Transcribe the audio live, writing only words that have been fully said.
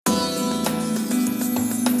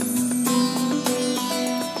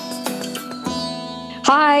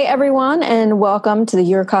Hi, everyone, and welcome to the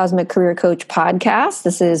Your Cosmic Career Coach podcast.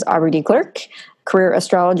 This is Aubrey D. Clerk, career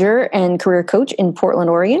astrologer and career coach in Portland,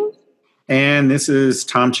 Oregon. And this is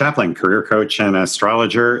Tom Chaplin, career coach and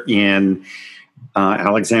astrologer in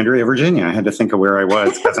Alexandria, Virginia. I had to think of where I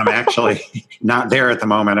was because I'm actually not there at the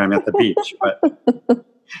moment. I'm at the beach.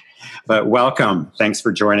 But welcome. Thanks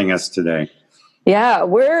for joining us today. Yeah,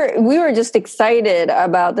 we were just excited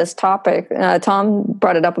about this topic. Tom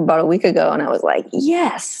brought it up about a week ago, and I was like,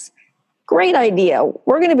 yes, great idea.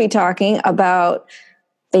 We're going to be talking about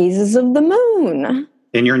phases of the moon.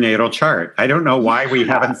 In your natal chart. I don't know why we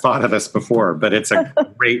haven't thought of this before, but it's a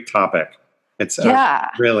great topic. It's a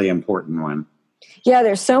really important one. Yeah,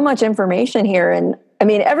 there's so much information here. And I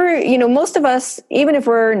mean, most of us, even if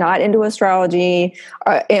we're not into astrology,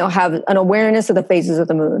 have an awareness of the phases of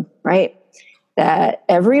the moon, right? That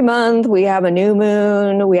every month we have a new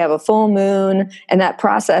moon, we have a full moon, and that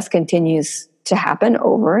process continues to happen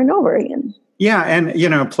over and over again. Yeah.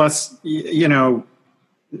 And, plus,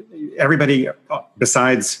 everybody,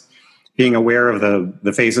 besides being aware of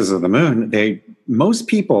the phases of the moon, most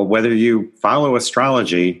people, whether you follow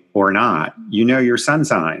astrology or not, your sun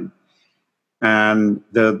sign. And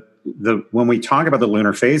when we talk about the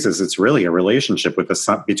lunar phases, it's really a relationship with the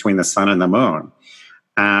sun, between the sun and the moon.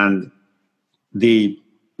 And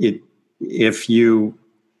if you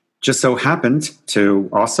just so happened to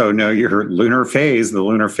also know your lunar phase, the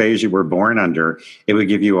lunar phase you were born under, it would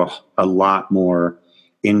give you a lot more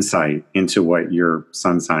insight into what your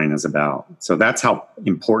sun sign is about. So that's how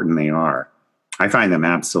important they are. I find them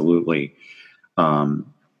absolutely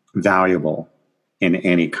valuable with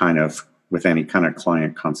any kind of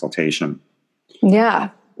client consultation.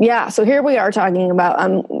 Yeah. So here we are talking about,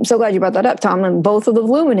 I'm so glad you brought that up, Tom, and both of the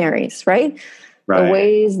luminaries, right? The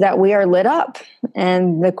ways that we are lit up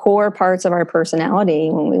and the core parts of our personality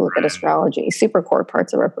when we look at astrology, super core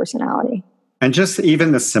parts of our personality. And just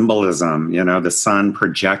even the symbolism, the sun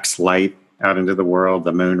projects light out into the world,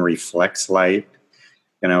 the moon reflects light.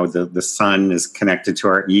 The sun is connected to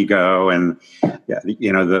our ego and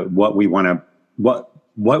what we want to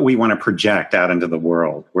project out into the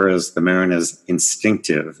world, whereas the moon is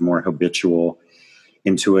instinctive, more habitual,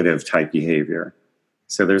 intuitive type behavior.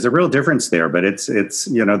 So there's a real difference there, but it's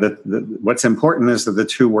what's important is that the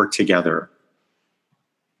two work together,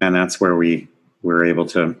 and that's where we're able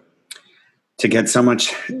to get so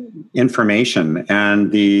much information.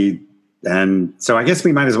 And so I guess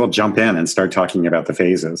we might as well jump in and start talking about the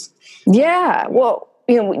phases. Yeah, well,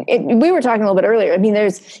 we were talking a little bit earlier. I mean,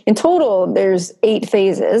 there's 8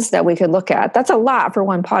 phases that we could look at. That's a lot for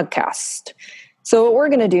one podcast. So what we're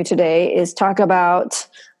going to do today is talk about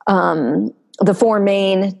the 4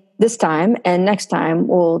 main this time, and next time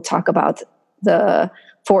we'll talk about the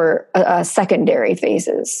 4 secondary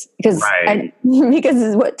phases. Because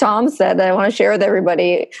is what Tom said that I want to share with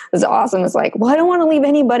everybody is awesome. It's like, well, I don't want to leave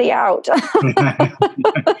anybody out.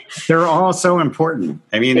 They're all so important.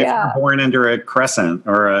 I mean, if you're born under a crescent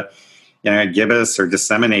or a gibbous or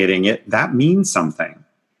disseminating it, that means something.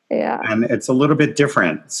 Yeah. And it's a little bit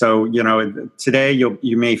different. So, today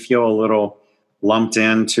you may feel a little lumped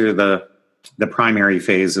into the primary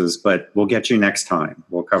phases, but we'll get you next time.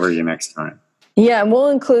 We'll cover you next time. Yeah, and we'll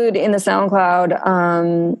include in the SoundCloud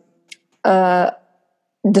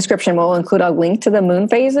description, we'll include a link to the moon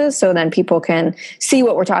phases so then people can see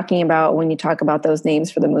what we're talking about when you talk about those names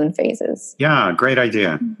for the moon phases. Yeah, great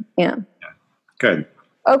idea. Yeah. Good.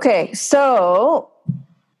 Okay, so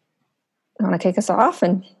you want to take us off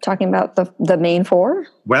and talking about the main 4?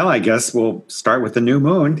 Well, I guess we'll start with the new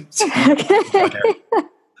moon.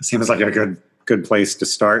 Seems like a good place to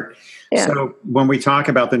start. Yeah. So when we talk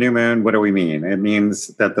about the new moon, what do we mean? It means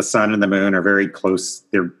that the sun and the moon are very close.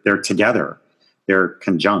 They're together. They're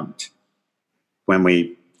conjunct when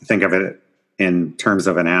we think of it in terms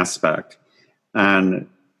of an aspect. And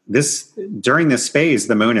during this phase,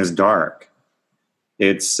 the moon is dark.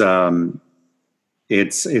 It's too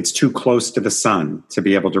close to the sun to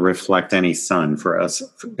be able to reflect any sun for us,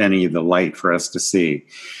 any of the light for us to see.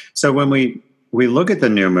 So when we look at the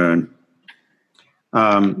new moon,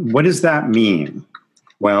 what does that mean?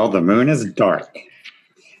 Well, the moon is dark,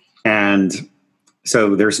 and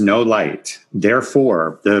so there's no light.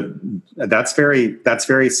 Therefore, that's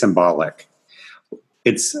very symbolic.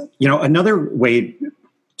 It's another way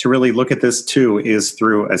to really look at this too is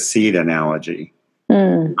through a seed analogy.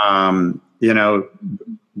 When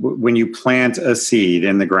you plant a seed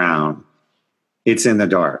in the ground, it's in the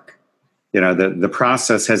dark. The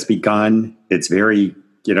process has begun. It's very,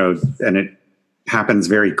 and it happens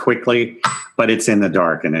very quickly, but it's in the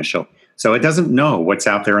dark initially. So it doesn't know what's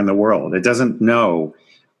out there in the world. It doesn't know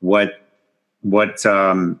what what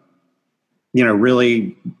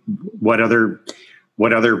really what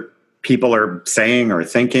other people are saying or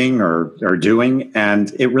thinking or doing,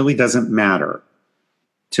 and it really doesn't matter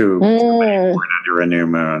to somebody born under a new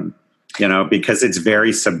moon, because it's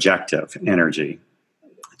very subjective energy.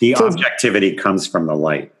 The objectivity comes from the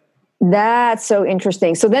light. That's so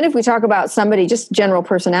interesting. So then if we talk about somebody just general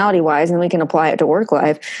personality wise, and we can apply it to work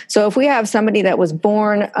life. So if we have somebody that was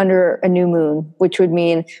born under a new moon, which would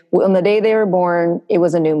mean on the day they were born, it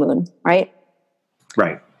was a new moon, right?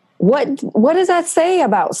 Right. What does that say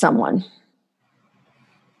about someone?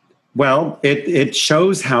 Well, it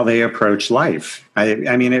shows how they approach life.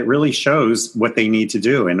 I mean, it really shows what they need to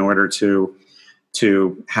do in order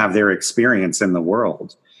to have their experience in the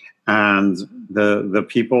world. And the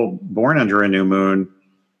people born under a new moon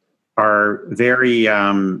are very,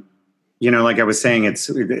 like I was saying, it's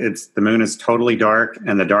the moon is totally dark,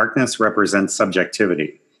 and the darkness represents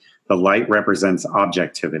subjectivity. The light represents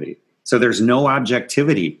objectivity. So there's no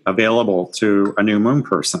objectivity available to a new moon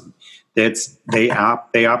person. They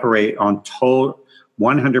operate on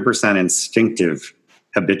 100% instinctive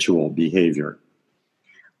habitual behavior.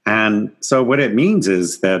 And so what it means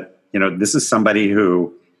is that, this is somebody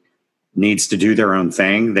who needs to do their own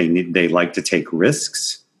thing. They like to take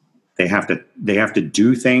risks. They have to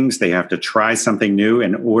do things. They have to try something new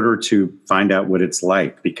in order to find out what it's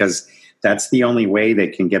like, because that's the only way they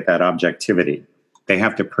can get that objectivity. They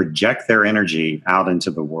have to project their energy out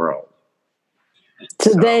into the world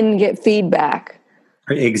to then get feedback.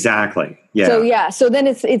 Exactly. Yeah. So then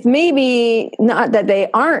it's maybe not that they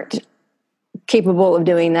aren't capable of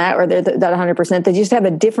doing that, or they're that 100%. They just have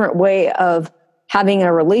a different way of having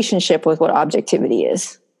a relationship with what objectivity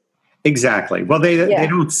is. Exactly. Well, they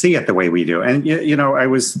don't see it the way we do. And I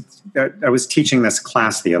was teaching this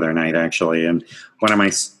class the other night, actually, and one of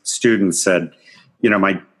my students said,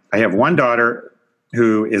 I have one daughter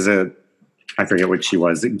who is I forget what she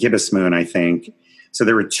was, a gibbous moon, I think. So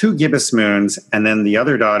there were two gibbous moons, and then the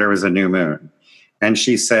other daughter was a new moon. And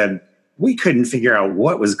she said, we couldn't figure out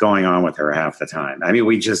what was going on with her half the time. I mean,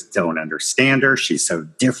 we just don't understand her. She's so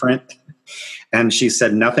different. And she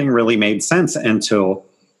said nothing really made sense until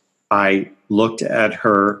I looked at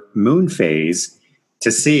her moon phase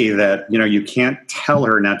to see that, you can't tell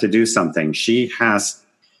her not to do something. She has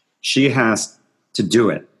to do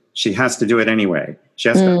it. She has to do it anyway. She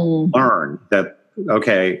has to learn that,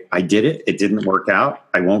 okay, I did it. It didn't work out.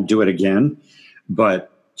 I won't do it again.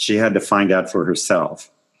 But she had to find out for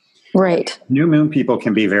herself. Right. New moon people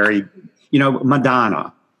can be very,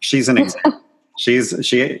 Madonna. She's an example.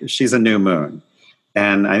 She's a new moon.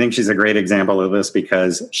 And I think she's a great example of this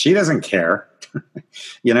because she doesn't care.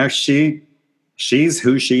 She's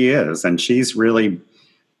who she is, and she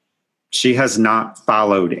has not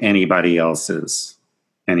followed anybody else's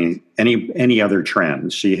any other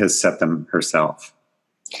trends. She has set them herself.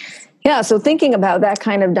 Yeah. So thinking about that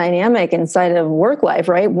kind of dynamic inside of work life,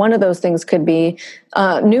 right? One of those things could be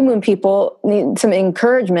new moon people need some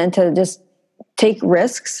encouragement to just take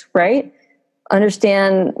risks, right?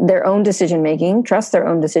 Understand their own decision-making, trust their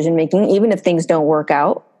own decision-making, even if things don't work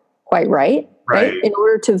out quite right? In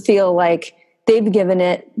order to feel like they've given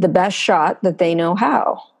it the best shot that they know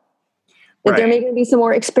how. That there may be some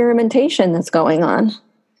more experimentation that's going on.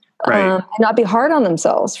 And not be hard on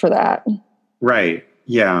themselves for that. Right.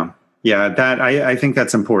 Yeah. Yeah. That I think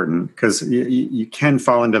that's important because you can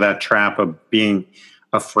fall into that trap of being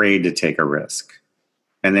afraid to take a risk.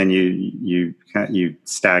 And then you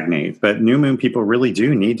stagnate. But new moon people really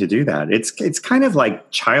do need to do that. It's kind of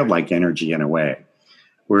like childlike energy in a way,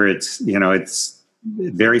 where it's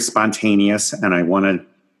very spontaneous, and I want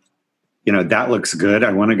to, that looks good.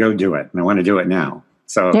 I want to go do it, and I want to do it now.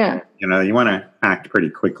 So you want to act pretty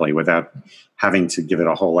quickly without having to give it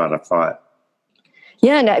a whole lot of thought.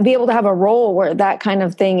 Yeah, and be able to have a role where that kind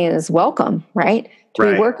of thing is welcome, right?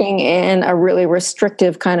 To be working in a really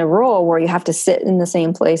restrictive kind of role where you have to sit in the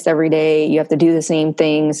same place every day, you have to do the same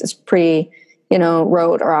things, it's pretty,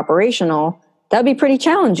 rote or operational, that'd be pretty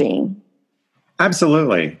challenging.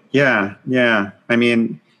 Absolutely. Yeah. Yeah. I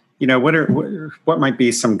mean, what might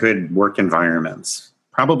be some good work environments?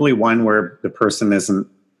 Probably one where the person isn't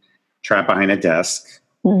trapped behind a desk.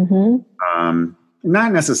 Mm-hmm.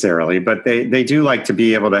 Not necessarily, but they do like to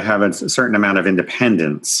be able to have a certain amount of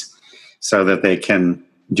independence so that they can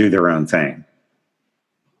do their own thing.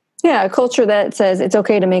 Yeah, a culture that says it's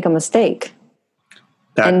okay to make a mistake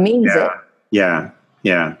and means it. Yeah.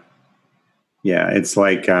 It's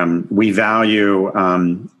like we value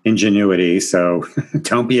ingenuity, so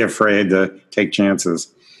don't be afraid to take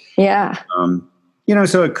chances. Yeah.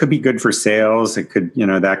 So it could be good for sales. It could,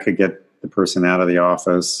 that could get the person out of the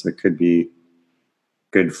office. It could be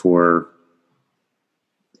good for.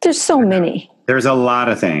 There's so many. There's a lot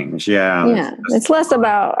of things. Yeah. Yeah. It's less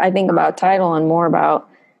about, I think, about title and more about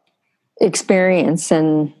experience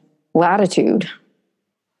and latitude.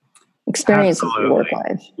 Experience of your work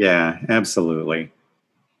life. Yeah, absolutely.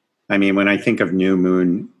 I mean, when I think of new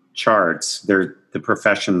moon charts, the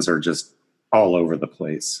professions are just all over the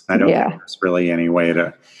place. I don't think there's really any way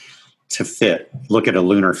to look at a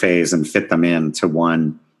lunar phase and fit them into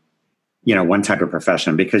one type of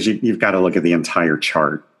profession, because you've got to look at the entire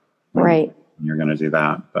chart. Right. You're going to do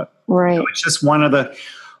that. But right. It's just one of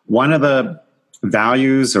the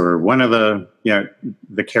values, or one of the,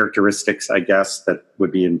 the characteristics, I guess, that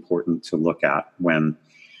would be important to look at when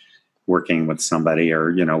working with somebody,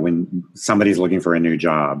 or, when somebody's looking for a new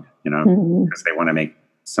job, because they want to make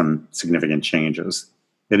some significant changes.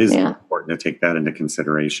 It is important to take that into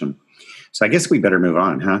consideration. So I guess we better move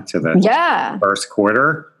on, to the first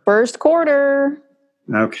quarter. First quarter.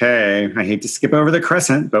 Okay. I hate to skip over the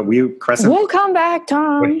crescent, but we'll come back,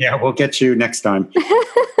 Tom. Yeah, we'll get you next time.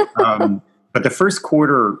 But the first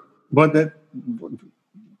quarter,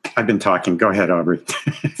 I've been talking. Go ahead, Aubrey.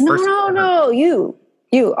 No. You.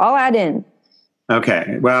 I'll add in.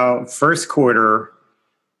 Okay. Well, first quarter,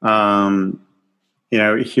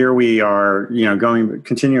 here we are,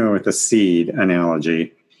 continuing with the seed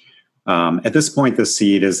analogy. At this point, the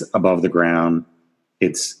seed is above the ground.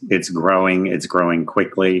 It's growing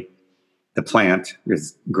quickly. The plant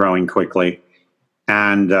is growing quickly.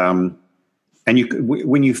 And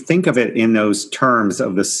when you think of it in those terms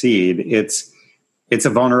of the seed, it's a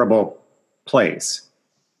vulnerable place.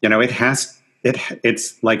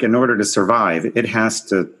 It's like, in order to survive, it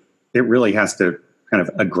really has to kind of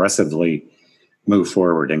aggressively move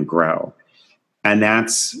forward and grow. And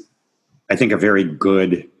that's, I think, a very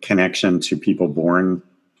good connection to people born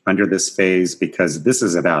under this phase, because this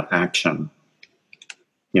is about action.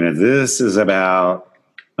 This is about,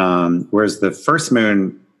 whereas the first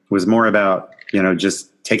moon was more about, just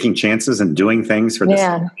taking chances and doing things for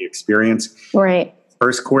the experience. Right.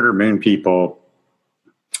 First quarter moon people,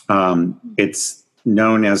 it's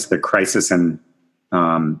known as the crisis and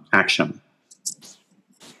action.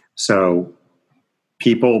 So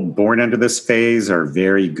people born under this phase are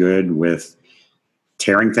very good with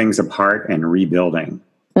tearing things apart and rebuilding.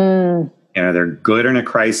 They're good in a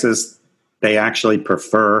crisis. They actually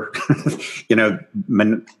prefer,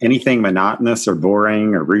 anything monotonous or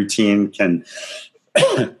boring or routine can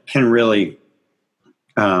really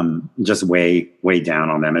just weigh down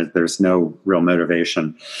on them. There's no real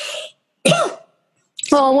motivation.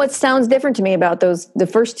 Well, and what sounds different to me about the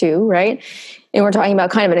first two, right? And we're talking about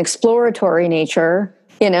kind of an exploratory nature,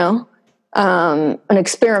 an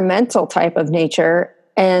experimental type of nature.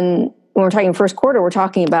 And when we're talking first quarter, we're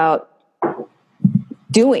talking about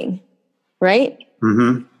doing, right?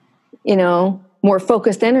 Mm-hmm. More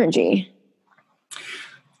focused energy.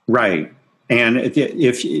 Right. And if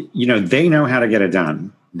they know how to get it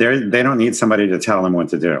done. They don't need somebody to tell them what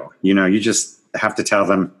to do. You just have to tell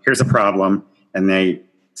them, here's a problem, and they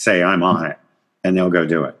say, I'm on it, and they'll go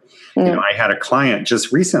do it. I had a client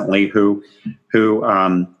just recently who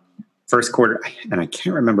first quarter, and I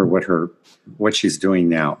can't remember what she's doing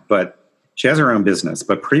now, but she has her own business.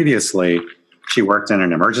 But previously, she worked in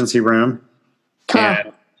an emergency room,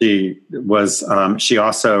 and she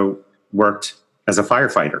also worked as a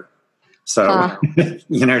firefighter. So,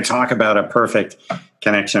 talk about a perfect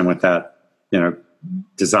connection with that,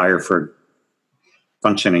 desire for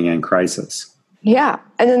functioning in crisis. Yeah.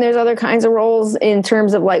 And then there's other kinds of roles in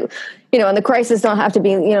terms of and the crisis don't have to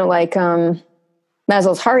be, like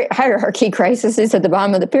Maslow's hierarchy crisis is at the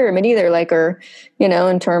bottom of the pyramid either,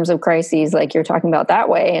 in terms of crises, like you're talking about that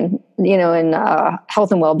way. And, in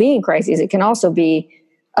health and well-being crises, it can also be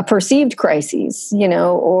a perceived crisis,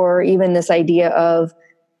 or even this idea of,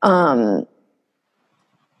 when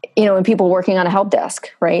people working on a help desk,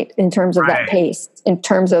 right? In terms of that pace, in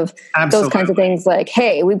terms of those kinds of things, like,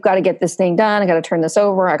 hey, we've got to get this thing done. I got to turn this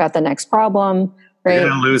over. I got the next problem, right? You're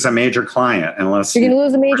going to lose a major client unless you're going to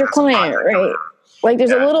lose a major client, right? Like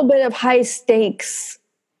there's a little bit of high stakes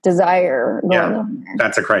desire going on there.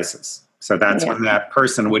 That's a crisis. So that's when that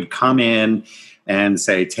person would come in and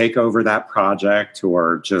say, take over that project,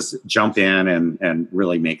 or just jump in and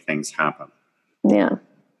really make things happen. Yeah.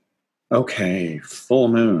 Okay, full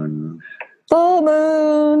moon. Full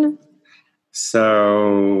moon.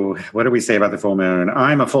 So what do we say about the full moon?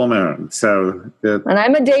 I'm a full moon. And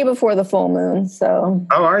I'm a day before the full moon. So.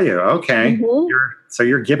 Oh, are you? Okay. Mm-hmm.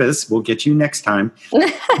 You're gibbous. We'll get you next time. Full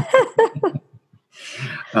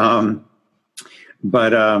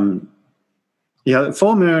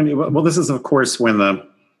moon. Well, this is, of course, when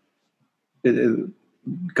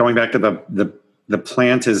going back to the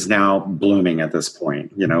plant is now blooming at this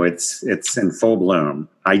point. It's in full bloom.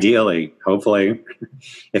 Ideally, hopefully,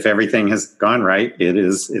 if everything has gone right,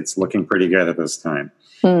 it's looking pretty good at this time.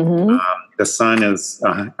 Mm-hmm. The sun is,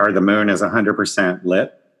 or the moon is 100%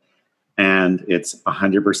 lit, and it's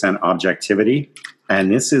 100% objectivity.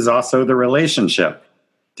 And this is also the relationship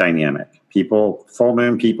dynamic. Full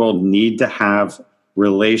moon people need to have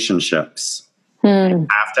relationships. They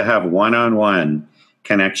have to have one-on-one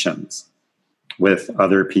connections with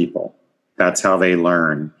other people. That's how they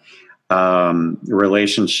learn.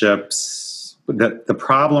 Relationships. The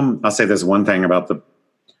problem, I'll say there's one thing about the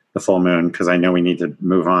full moon, because I know we need to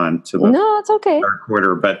move on to the No, it's okay. third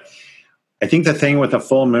quarter. But I think the thing with a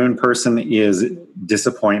full moon person is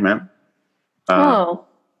disappointment.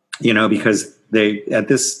 Because they, at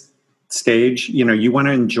this stage, you want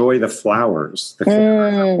to enjoy the flowers.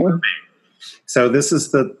 So this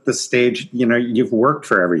is the stage, you've worked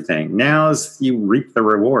for everything. Now is you reap the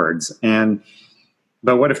rewards.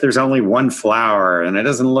 But what if there's only one flower and it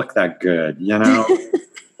doesn't look that good?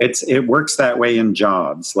 It works that way in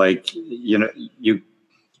jobs. Like,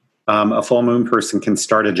 a full moon person can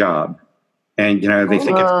start a job and, they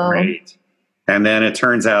think it's great. And then it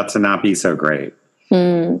turns out to not be so great.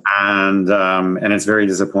 And it's very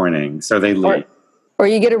disappointing. So they leave. Or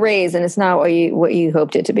you get a raise and it's not what you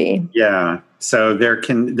hoped it to be. Yeah. So there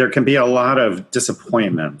can be a lot of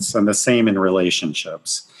disappointments, and the same in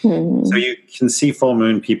relationships. So you can see full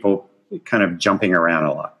moon people kind of jumping around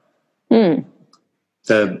a lot.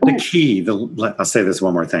 The key, I'll say this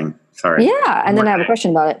one more thing. Sorry. Yeah. And then I have a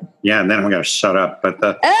question about it. Yeah. And then I'm going to shut up. But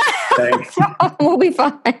the thing, we'll be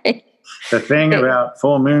fine. The thing about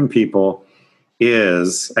full moon people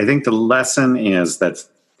is, I think the lesson is that,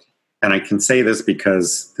 and I can say this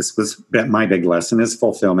because this was my big lesson, is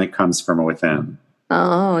fulfillment comes from within.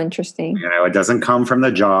 Oh, interesting. It doesn't come from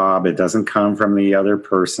the job. It doesn't come from the other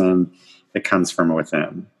person. It comes from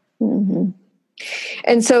within. Mm-hmm.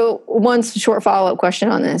 And so one short follow-up question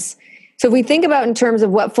on this. So if we think about in terms of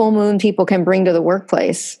what full moon people can bring to the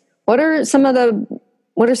workplace, what are some of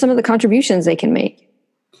the contributions they can make?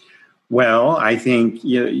 Well, I think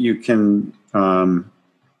you can, when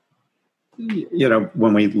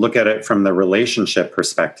we look at it from the relationship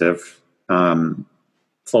perspective,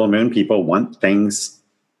 full moon people want things,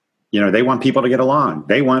 they want people to get along.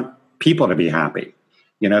 They want people to be happy.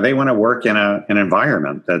 They want to work in an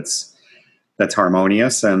environment that's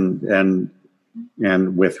harmonious and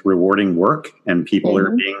with rewarding work, and people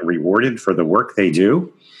are being rewarded for the work they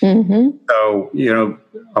do. Mm-hmm. So,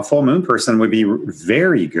 a full moon person would be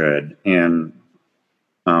very good in,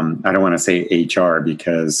 I don't want to say HR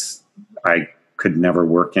because I could never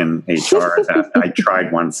work in HR. I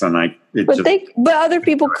tried once and but other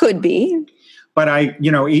people could be. But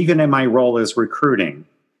even in my role as recruiting,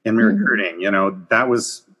 that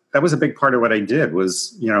was a big part of what I did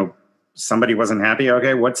was, somebody wasn't happy.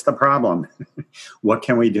 Okay, what's the problem? What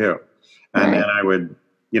can we do? And then I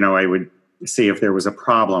would see if there was a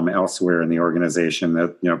problem elsewhere in the organization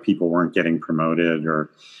that, people weren't getting promoted or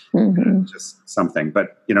just something.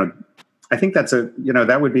 But, I think that's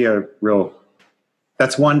that would be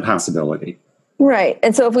that's one possibility. Right.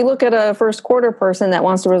 And so if we look at a first quarter person that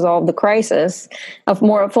wants to resolve the crisis, a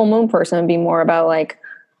full moon person would be more about like,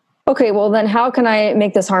 okay, well then how can I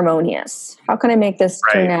make this harmonious? How can I make this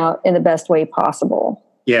turn out in the best way possible?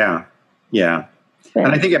 Yeah. And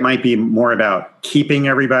I think it might be more about keeping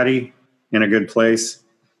everybody in a good place.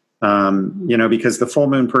 Because the full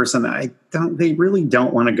moon person, they really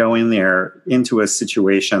don't want to go into a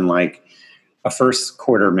situation like a first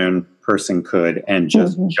quarter moon person could and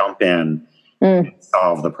just jump in and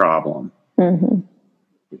solve the problem.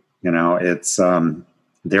 It's,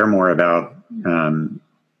 they're more about,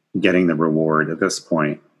 getting the reward at this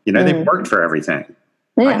point. They've worked for everything.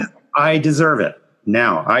 Yeah. I deserve it.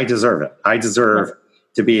 Now I deserve it. I deserve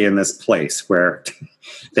to be in this place where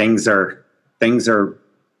things are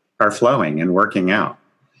flowing and working out.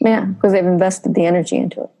 Yeah, because they've invested the energy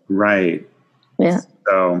into it. Right. Yeah.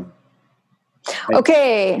 So.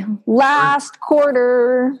 Okay. Last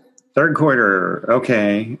quarter. Third quarter.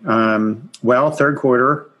 Okay. Third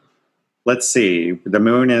quarter. Let's see. The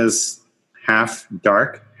moon is half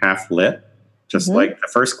dark, half lit, just like the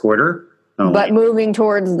first quarter. But moving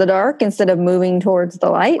towards the dark instead of moving towards the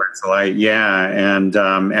light. Towards the light, yeah, and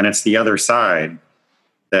it's the other side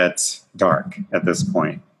that's dark at this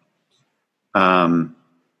point. When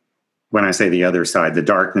I say the other side, the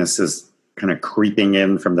darkness is kind of creeping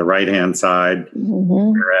in from the right-hand side,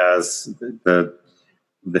 whereas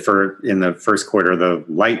in the first quarter, the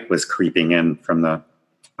light was creeping in from the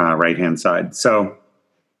right-hand side. So,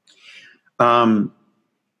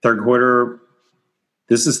 third quarter,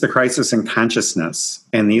 this is the crisis in consciousness.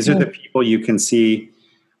 And these are the people you can see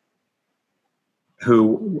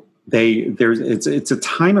who it's a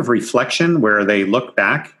time of reflection where they look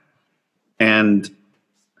back and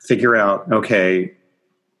figure out, okay,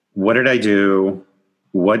 what did I do?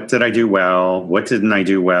 What did I do well? What didn't I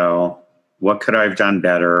do well? What could I have done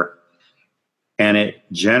better? And it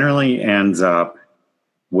generally ends up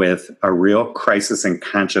with a real crisis in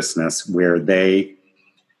consciousness where they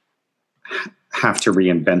have to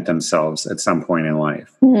reinvent themselves at some point in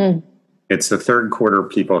life. Mm-hmm. It's the third quarter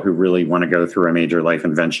people who really want to go through a major life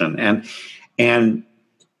invention, they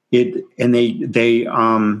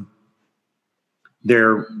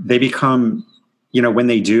become, when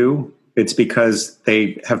they do, it's because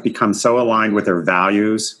they have become so aligned with their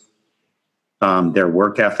values, their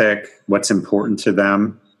work ethic, what's important to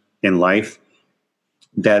them in life,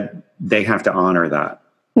 that they have to honor that.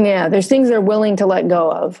 Yeah, there's things they're willing to let go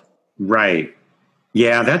of. Right.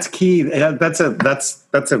 Yeah, that's key. That's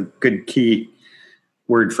a good key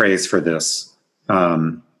word phrase for this,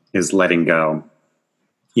 is letting go.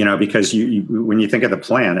 Because you when you think of the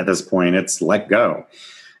plant at this point, it's let go.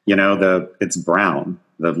 It's brown.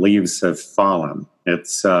 The leaves have fallen.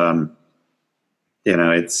 It's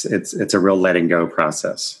it's a real letting go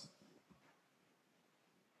process.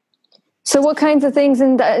 So what kinds of things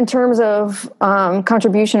in terms of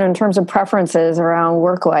contribution, in terms of preferences around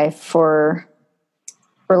work life for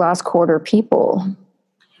last quarter people?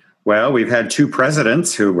 Well, we've had two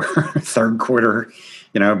presidents who were third quarter,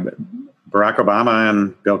 Barack Obama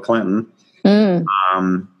and Bill Clinton. I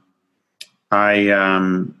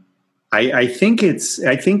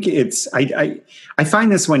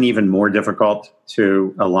find this one even more difficult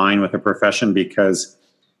to align with a profession because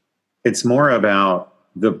it's more about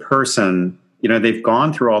the person. They've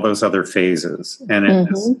gone through all those other phases, and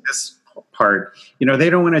this part, they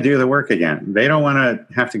don't want to do the work again. They don't want to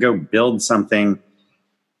have to go build something,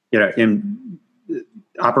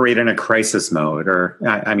 operate in a crisis mode, or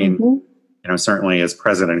certainly as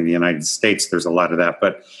president of the United States, there's a lot of that.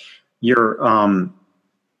 But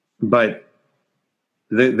but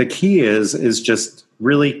the key is just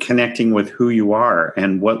really connecting with who you are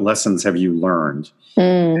and what lessons have you learned,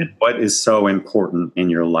 and what is so important in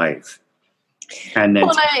your life, and then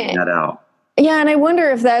taking that out. Yeah, and I wonder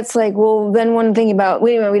if that's then one thing about,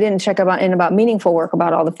 we didn't check about meaningful work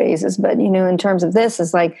about all the phases, but, in terms of this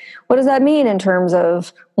is what does that mean in terms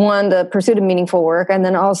of, one, the pursuit of meaningful work, and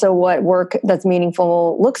then also what work that's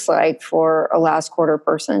meaningful looks like for a last quarter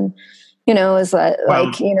person, is that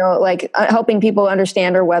helping people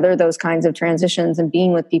understand or weather those kinds of transitions and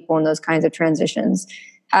being with people in those kinds of transitions,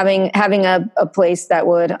 having a place that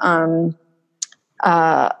would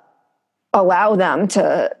allow them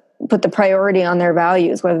to put the priority on their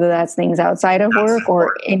values, whether that's things outside of work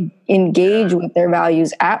or engage with their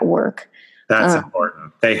values at work. That's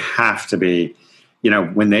important. They have to be,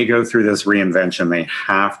 when they go through this reinvention, they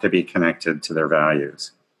have to be connected to their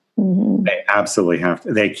values. Mm-hmm. They absolutely have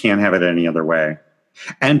to. They can't have it any other way.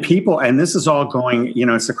 And this is all going,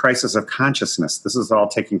 it's a crisis of consciousness. This is all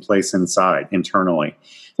taking place internally.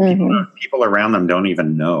 Mm-hmm. People around them don't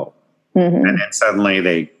even know. Mm-hmm. And then suddenly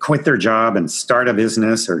they quit their job and start a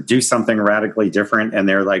business or do something radically different. And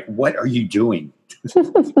they're like, what are you doing?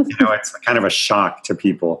 It's kind of a shock to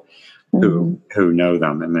people who know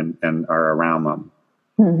them and are around them.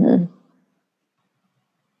 Mm-hmm.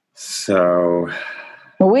 So.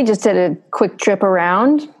 Well, we just did a quick trip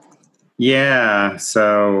around. Yeah.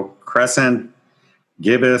 So Crescent,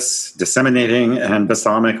 Gibbous, Disseminating, and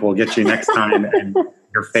Balsamic will get you next time. And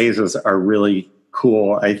your phases are really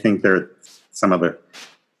cool. I think they're some of the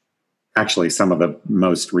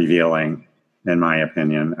most revealing, in my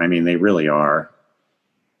opinion. I mean, they really are.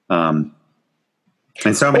 In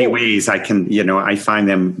so many ways, I find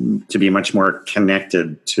them to be much more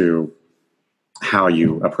connected to how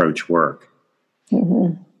you approach work.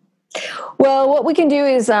 Mm-hmm. Well, what we can do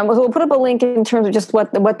is we'll put up a link in terms of just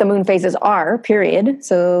what the moon phases are, period.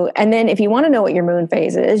 So, and then if you want to know what your moon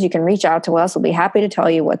phase is, you can reach out to us. We'll be happy to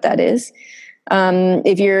tell you what that is.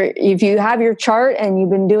 If you have your chart and you've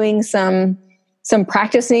been doing some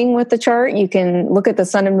practicing with the chart, you can look at the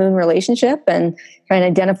sun and moon relationship and try and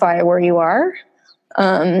identify where you are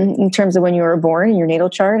in terms of when you were born in your natal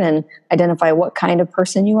chart, and identify what kind of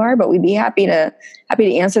person you are. But we'd be happy to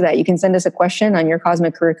answer that. You can send us a question on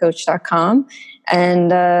yourcosmiccareercoach.com,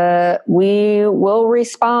 and we will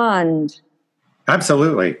respond.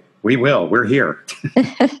 Absolutely. We will. We're here.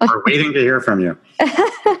 We're waiting to hear from you.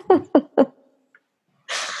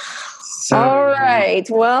 All right.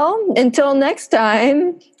 Well, until next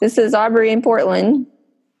time, this is Aubrey in Portland.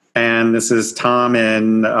 And this is Tom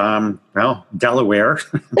in, Delaware.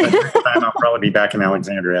 But next time I'll probably be back in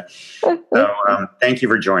Alexandria. So thank you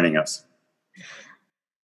for joining us.